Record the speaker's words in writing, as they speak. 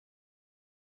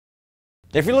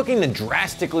If you're looking to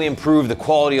drastically improve the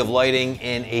quality of lighting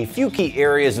in a few key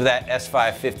areas of that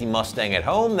S550 Mustang at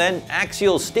home, then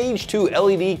Axial's Stage 2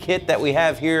 LED kit that we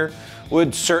have here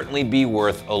would certainly be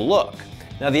worth a look.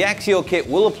 Now, the Axial kit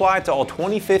will apply to all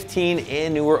 2015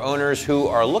 and newer owners who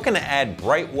are looking to add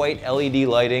bright white LED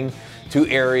lighting to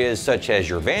areas such as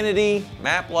your vanity,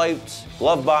 map lights,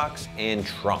 glove box, and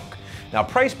trunk. Now,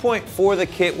 price point for the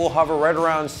kit will hover right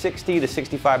around 60 to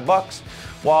 65 bucks,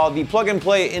 while the plug and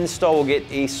play install will get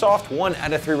a soft 1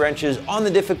 out of 3 wrenches on the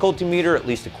difficulty meter, at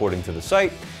least according to the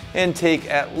site, and take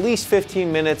at least 15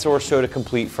 minutes or so to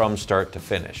complete from start to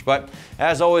finish. But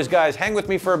as always, guys, hang with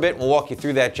me for a bit and we'll walk you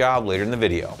through that job later in the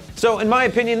video. So in my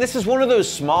opinion, this is one of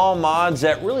those small mods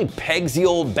that really pegs the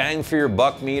old bang for your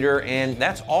buck meter, and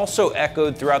that's also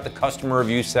echoed throughout the customer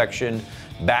review section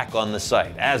back on the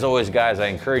site. As always, guys, I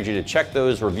encourage you to check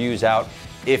those reviews out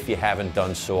if you haven't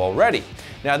done so already.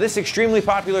 Now, this extremely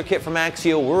popular kit from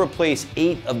Axial will replace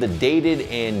 8 of the dated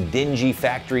and dingy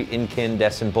factory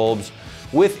incandescent bulbs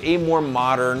with a more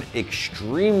modern,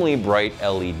 extremely bright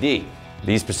LED.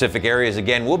 These specific areas,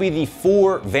 again, will be the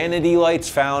 4 vanity lights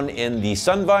found in the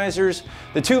sun visors,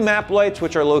 the 2 map lights,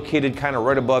 which are located kind of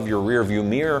right above your rear view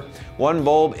mirror, 1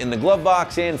 bulb in the glove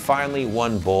box, and finally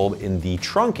 1 bulb in the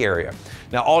trunk area.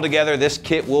 Now, altogether, this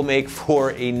kit will make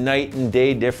for a night and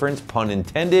day difference, pun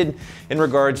intended, in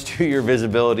regards to your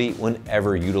visibility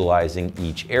whenever utilizing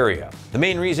each area. The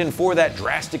main reason for that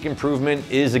drastic improvement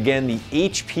is, again, the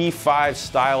HP5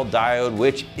 style diode,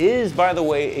 which is, by the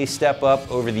way, a step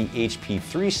up over the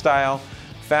HP3 style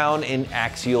found in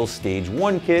Axial Stage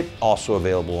 1 kit, also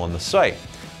available on the site.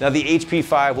 Now, the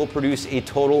HP5 will produce a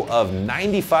total of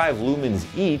 95 lumens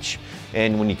each,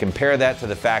 and when you compare that to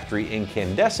the factory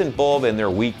incandescent bulb and their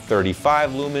weak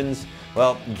 35 lumens,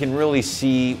 well, you can really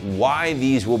see why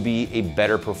these will be a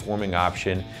better performing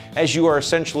option, as you are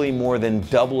essentially more than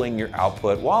doubling your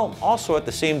output while also at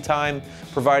the same time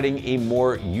providing a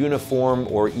more uniform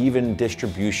or even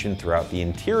distribution throughout the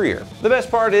interior. The best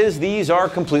part is these are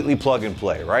completely plug and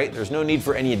play, right? There's no need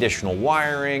for any additional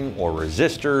wiring or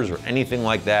resistors or anything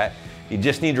like that. You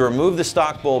just need to remove the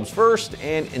stock bulbs first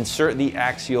and insert the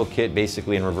Axial kit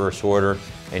basically in reverse order,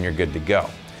 and you're good to go.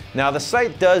 Now, the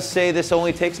site does say this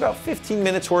only takes about 15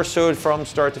 minutes or so from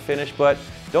start to finish, but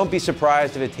don't be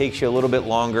surprised if it takes you a little bit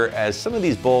longer, as some of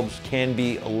these bulbs can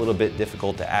be a little bit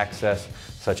difficult to access,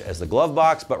 such as the glove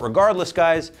box. But regardless,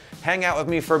 guys, hang out with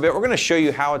me for a bit. We're going to show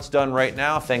you how it's done right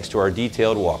now thanks to our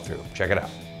detailed walkthrough. Check it out.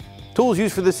 Tools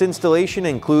used for this installation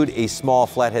include a small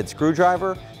flathead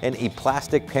screwdriver and a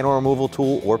plastic panel removal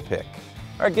tool or pick.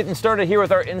 All right, getting started here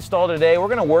with our install today. We're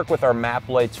gonna work with our map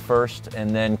lights first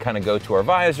and then kind of go to our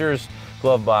visors,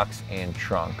 glove box, and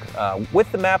trunk.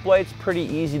 With the map lights, pretty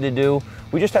easy to do.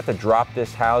 We just have to drop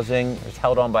this housing. It's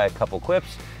held on by a couple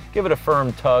clips. Give it a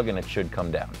firm tug and it should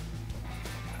come down.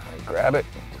 All right, grab it,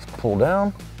 just pull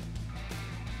down.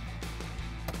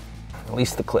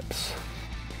 Release the clips.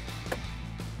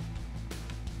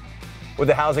 With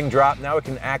the housing drop, now we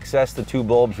can access the 2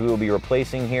 bulbs we will be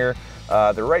replacing here.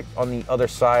 They're right on the other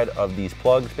side of these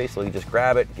plugs. Basically, just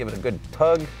grab it, give it a good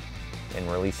tug,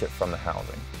 and release it from the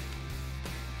housing.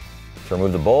 To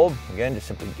remove the bulb, again, just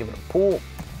simply give it a pull.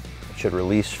 It should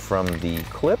release from the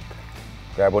clip.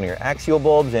 Grab one of your Axial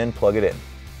bulbs and plug it in.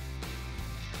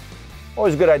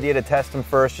 Always a good idea to test them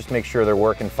first, just make sure they're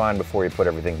working fine before you put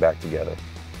everything back together.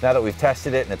 Now that we've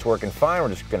tested it and it's working fine, we're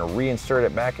just gonna reinsert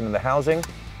it back into the housing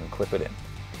and clip it in.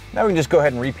 Now we can just go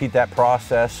ahead and repeat that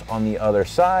process on the other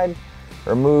side.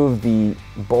 Remove the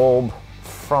bulb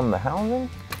from the housing.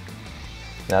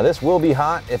 Now this will be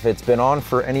hot if it's been on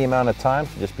for any amount of time,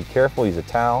 so just be careful, use a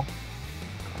towel.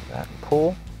 Grab that and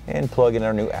pull, and plug in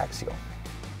our new Axial.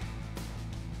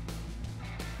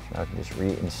 Now we can just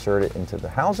reinsert it into the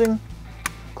housing,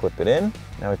 clip it in.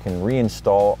 Now we can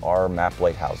reinstall our map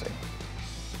light housing.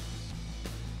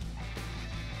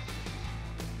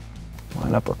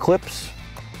 Line up our clips.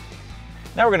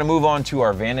 Now we're going to move on to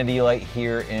our vanity light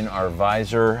here in our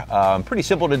visor. Pretty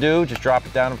simple to do, just drop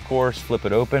it down, of course, flip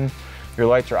it open. Your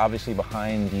lights are obviously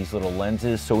behind these little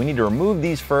lenses, so we need to remove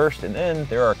these first, and then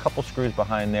there are a couple screws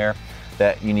behind there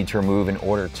that you need to remove in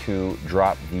order to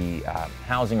drop the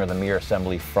housing or the mirror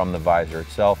assembly from the visor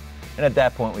itself. And at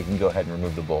that point, we can go ahead and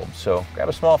remove the bulb. So grab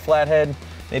a small flathead,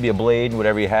 maybe a blade,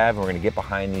 whatever you have, and we're going to get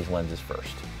behind these lenses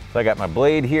first. So I got my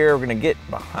blade here, we're gonna get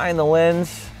behind the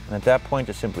lens, and at that point,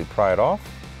 just simply pry it off.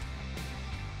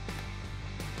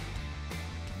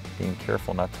 Being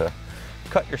careful not to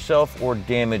cut yourself or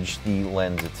damage the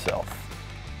lens itself.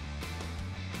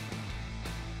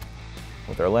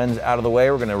 With our lens out of the way,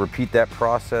 we're gonna repeat that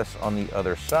process on the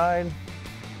other side.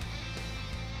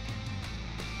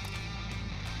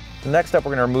 Next up,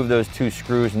 we're going to remove those 2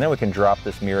 screws, and then we can drop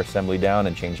this mirror assembly down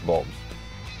and change bulbs.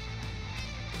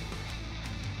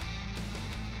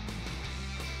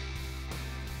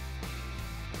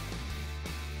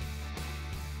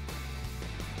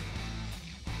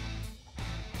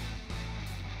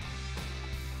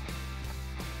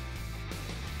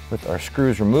 With our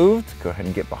screws removed, go ahead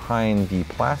and get behind the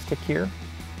plastic here.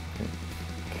 And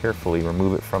carefully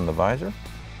remove it from the visor.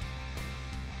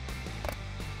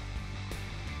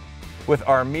 With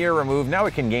our mirror removed, now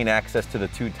we can gain access to the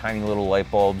 2 tiny little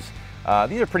light bulbs.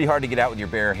 These are pretty hard to get out with your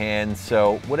bare hands,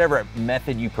 so whatever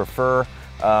method you prefer.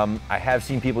 I have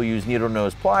seen people use needle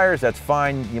nose pliers. That's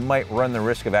fine. You might run the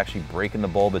risk of actually breaking the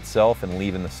bulb itself and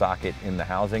leaving the socket in the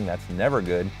housing. That's never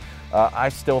good. I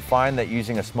still find that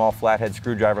using a small flathead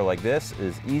screwdriver like this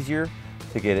is easier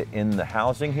to get it in the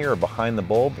housing here or behind the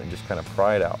bulb and just kind of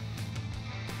pry it out.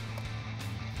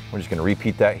 We're just going to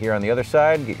repeat that here on the other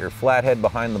side. Get your flathead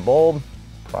behind the bulb,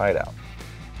 pry it out.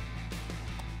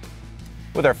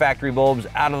 With our factory bulbs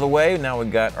out of the way, now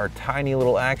we've got our tiny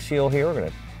little axial here. We're going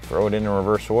to throw it in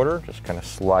reverse order, just kind of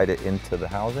slide it into the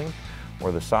housing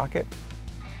or the socket.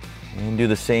 And do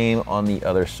the same on the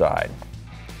other side.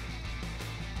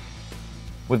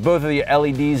 With both of the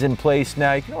LEDs in place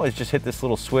now, you can always just hit this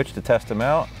little switch to test them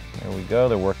out. There we go,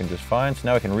 they're working just fine. So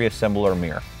now we can reassemble our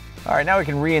mirror. All right, now we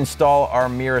can reinstall our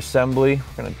mirror assembly.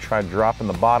 We're gonna try dropping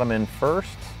the bottom in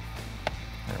first.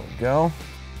 There we go.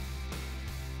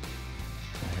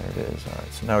 There it is. All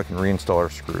right, so now we can reinstall our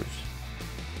screws.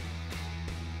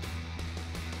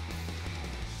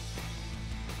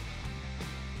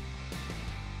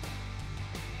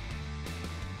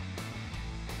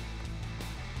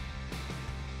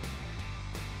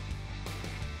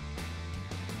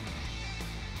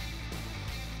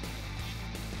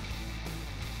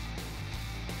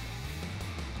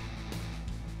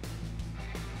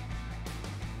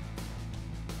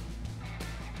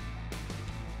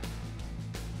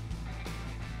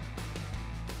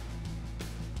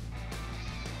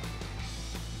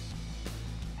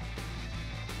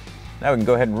 Now we can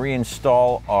go ahead and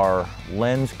reinstall our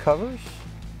lens covers.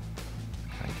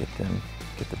 Get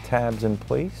the tabs in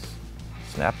place,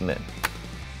 snap them in.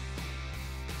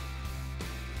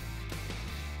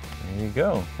 There you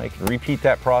go. Now you can repeat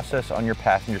that process on your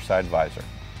passenger side visor.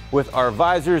 With our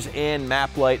visors and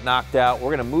map light knocked out,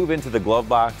 we're gonna move into the glove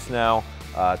box now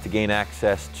to gain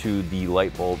access to the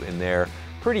light bulb in there.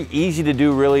 Pretty easy to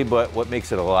do really, but what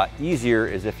makes it a lot easier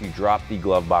is if you drop the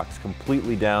glove box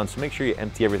completely down. So make sure you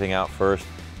empty everything out first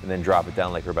and then drop it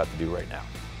down like we're about to do right now.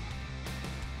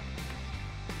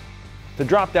 To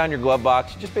drop down your glove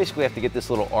box, you just basically have to get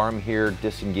this little arm here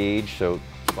disengaged. So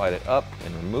slide it up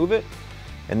and remove it.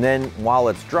 And then while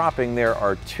it's dropping, there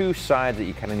are 2 sides that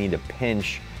you kind of need to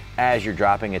pinch as you're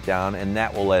dropping it down, and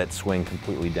that will let it swing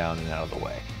completely down and out of the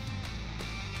way.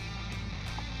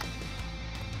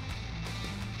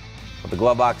 With the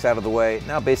glove box out of the way,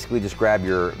 now basically just grab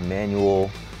your manual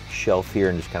shelf here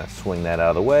and just kind of swing that out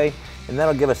of the way, and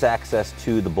that'll give us access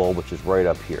to the bulb, which is right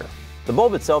up here. The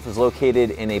bulb itself is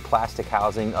located in a plastic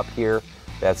housing up here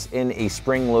that's in a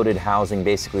spring-loaded housing,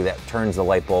 basically that turns the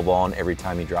light bulb on every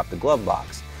time you drop the glove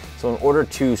box. So in order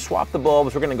to swap the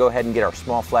bulbs, we're going to go ahead and get our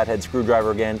small flathead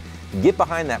screwdriver again, get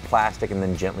behind that plastic, and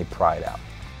then gently pry it out.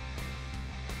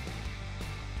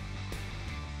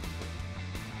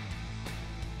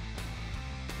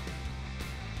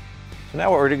 So now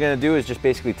what we're going to do is just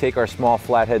basically take our small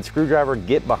flathead screwdriver,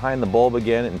 get behind the bulb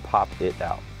again, and pop it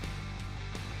out.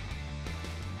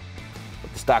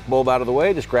 With the stock bulb out of the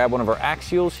way, just grab one of our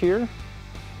axials here,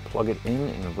 plug it in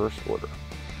reverse order.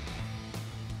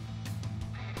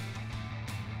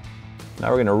 Now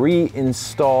we're going to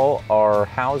reinstall our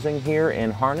housing here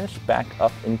and harness back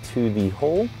up into the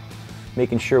hole,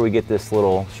 making sure we get this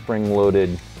little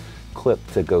spring-loaded clip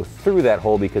to go through that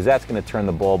hole, because that's going to turn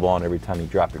the bulb on every time you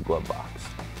drop your glove box.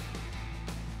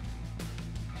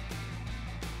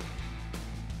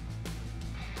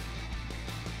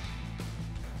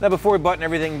 Now before we button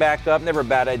everything back up, never a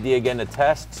bad idea again to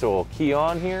test, so we'll key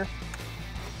on here.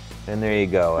 And there you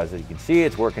go. As you can see,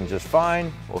 it's working just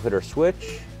fine. We'll hit our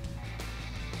switch.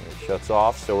 It shuts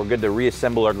off, so we're good to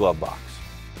reassemble our glove box.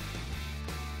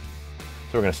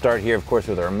 So we're going to start here, of course,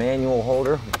 with our manual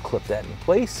holder. We'll clip that in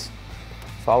place,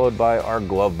 followed by our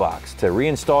glove box. To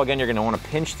reinstall again, you're going to want to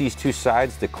pinch these 2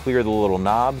 sides to clear the little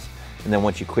knobs, and then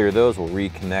once you clear those, we'll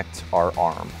reconnect our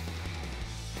arm.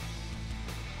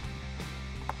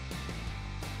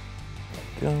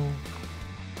 There we go.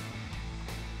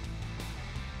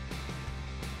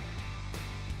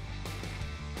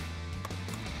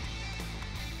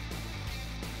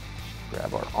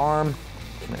 Grab our arm,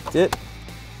 connect it.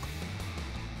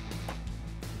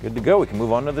 Good to go, we can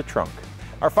move on to the trunk.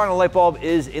 Our final light bulb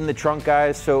is in the trunk,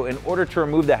 guys. So in order to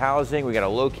remove the housing, we gotta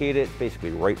locate it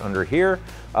basically right under here.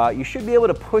 You should be able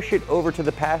to push it over to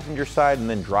the passenger side and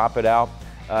then drop it out.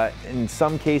 In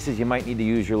some cases, you might need to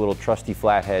use your little trusty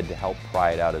flathead to help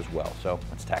pry it out as well. So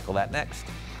let's tackle that next.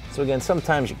 So again,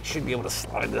 sometimes you should be able to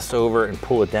slide this over and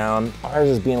pull it down. Ours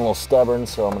is being a little stubborn,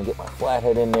 so I'm gonna get my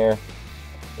flathead in there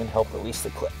and help release the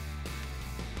clip.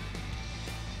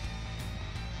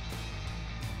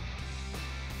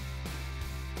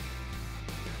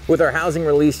 With our housing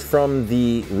released from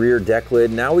the rear deck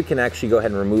lid, now we can actually go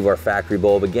ahead and remove our factory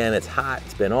bulb. Again, it's hot,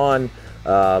 it's been on.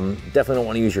 Definitely don't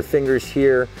want to use your fingers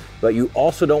here, but you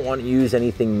also don't want to use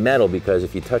anything metal, because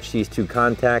if you touch these two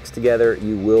contacts together,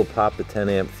 you will pop the 10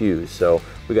 amp fuse. So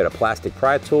we got a plastic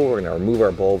pry tool, we're gonna remove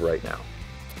our bulb right now.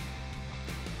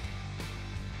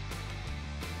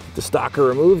 With the stocker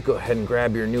removed, go ahead and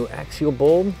grab your new Axial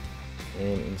bulb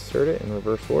and insert it in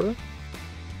reverse order.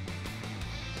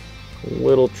 A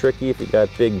little tricky if you got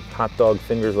big hot dog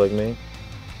fingers like me.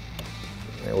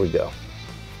 There we go.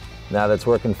 Now that's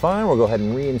working fine, we'll go ahead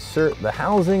and reinsert the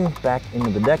housing back into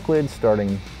the deck lid,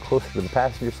 starting closer to the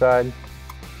passenger side.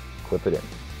 Clip it in.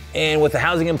 And with the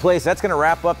housing in place, that's gonna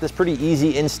wrap up this pretty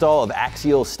easy install of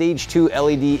Axial Stage 2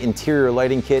 LED interior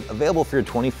lighting kit, available for your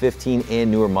 2015 and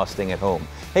newer Mustang at home.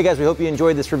 Hey guys, we hope you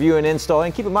enjoyed this review and install,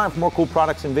 and keep in mind, for more cool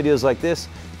products and videos like this,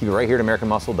 keep it right here at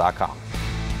AmericanMuscle.com.